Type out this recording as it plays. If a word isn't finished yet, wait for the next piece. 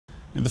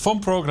In the phone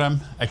program,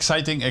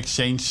 Exciting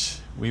Exchange,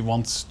 we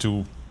want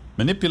to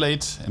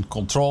manipulate and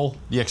control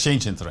the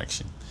exchange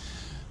interaction.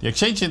 The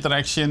exchange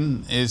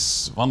interaction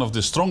is one of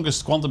the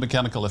strongest quantum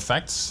mechanical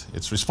effects.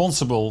 It's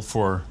responsible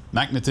for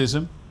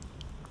magnetism,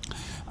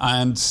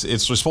 and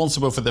it's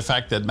responsible for the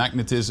fact that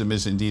magnetism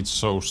is indeed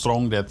so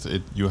strong that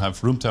you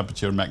have room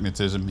temperature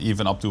magnetism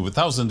even up to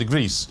 1,000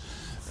 degrees.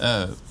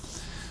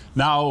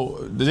 Now,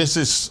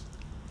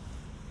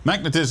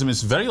 magnetism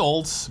is very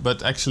old,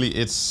 but actually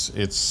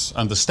its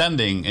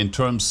understanding in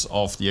terms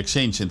of the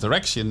exchange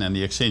interaction and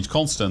the exchange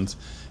constant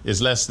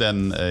is less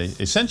than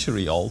a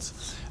century old.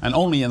 And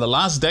only in the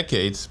last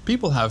decade,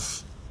 people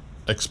have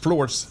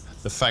explored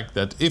the fact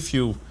that if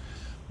you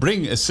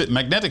bring a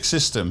magnetic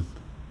system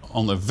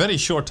on a very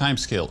short time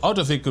scale out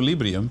of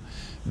equilibrium,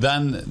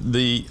 then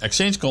the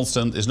exchange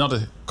constant is not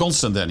a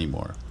constant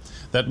anymore.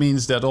 That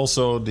means that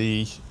also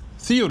the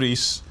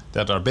theories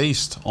that are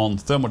based on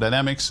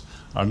thermodynamics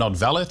are not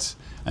valid,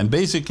 and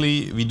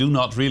basically we do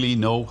not really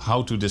know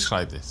how to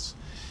describe this.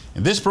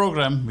 In this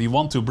program we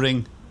want to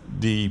bring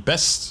the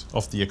best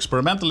of the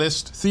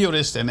experimentalists,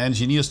 theorists and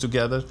engineers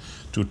together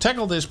to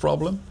tackle this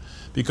problem,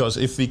 because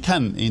if we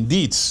can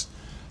indeed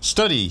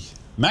study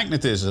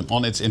magnetism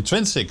on its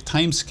intrinsic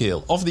time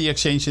scale of the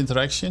exchange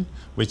interaction,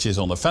 which is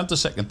on a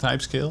femtosecond time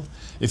scale,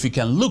 if we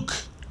can look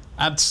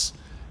at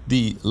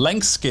the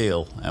length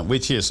scale,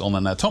 which is on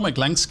an atomic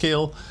length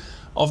scale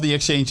of the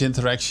exchange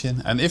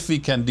interaction, and if we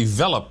can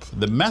develop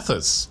the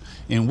methods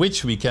in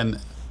which we can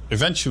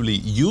eventually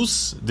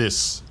use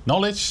this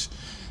knowledge,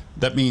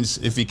 that means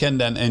if we can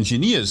then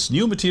engineer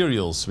new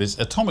materials with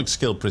atomic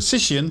scale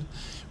precision,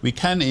 we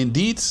can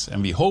indeed,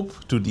 and we hope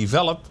to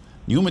develop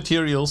new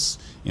materials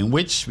in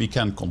which we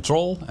can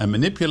control and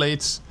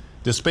manipulate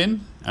the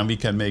spin, and we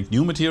can make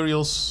new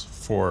materials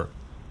for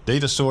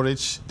data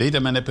storage, data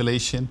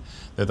manipulation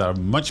that are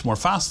much more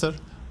faster,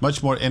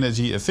 much more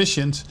energy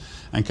efficient,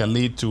 and can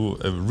lead to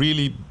a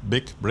really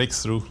big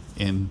breakthrough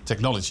in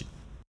technology.